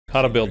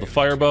How to build the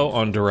firebow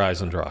under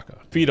Eisendrache.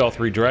 Feed all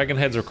 3 dragon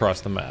heads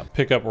across the map.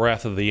 Pick up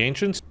Wrath of the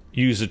Ancients.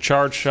 Use a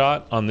charge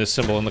shot on this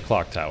symbol in the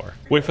clock tower.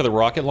 Wait for the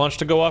rocket launch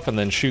to go off and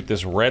then shoot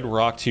this red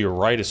rock to your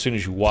right as soon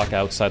as you walk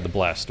outside the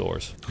blast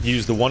doors.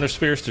 Use the Wonder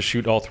Spheres to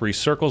shoot all 3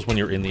 circles when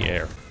you're in the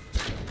air.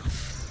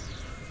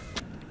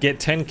 Get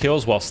 10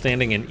 kills while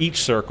standing in each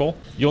circle.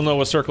 You'll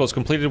know a circle is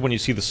completed when you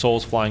see the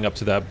souls flying up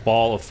to that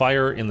ball of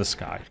fire in the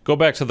sky. Go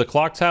back to the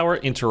clock tower,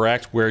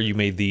 interact where you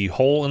made the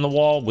hole in the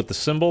wall with the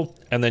symbol,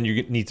 and then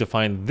you need to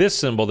find this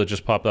symbol that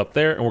just popped up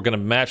there, and we're going to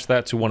match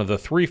that to one of the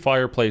 3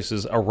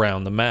 fireplaces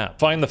around the map.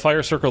 Find the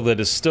fire circle that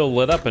is still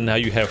lit up, and now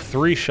you have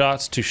 3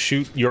 shots to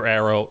shoot your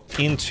arrow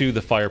into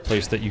the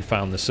fireplace that you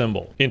found the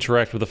symbol.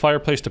 Interact with the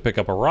fireplace to pick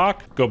up a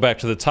rock. Go back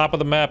to the top of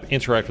the map,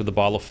 interact with the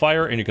ball of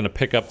fire, and you're going to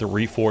pick up the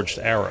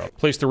reforged arrow.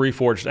 Place the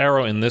reforged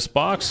arrow in this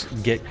box,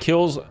 get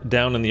kills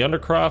down in the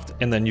undercroft,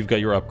 and then you've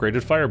got your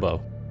upgraded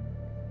firebow.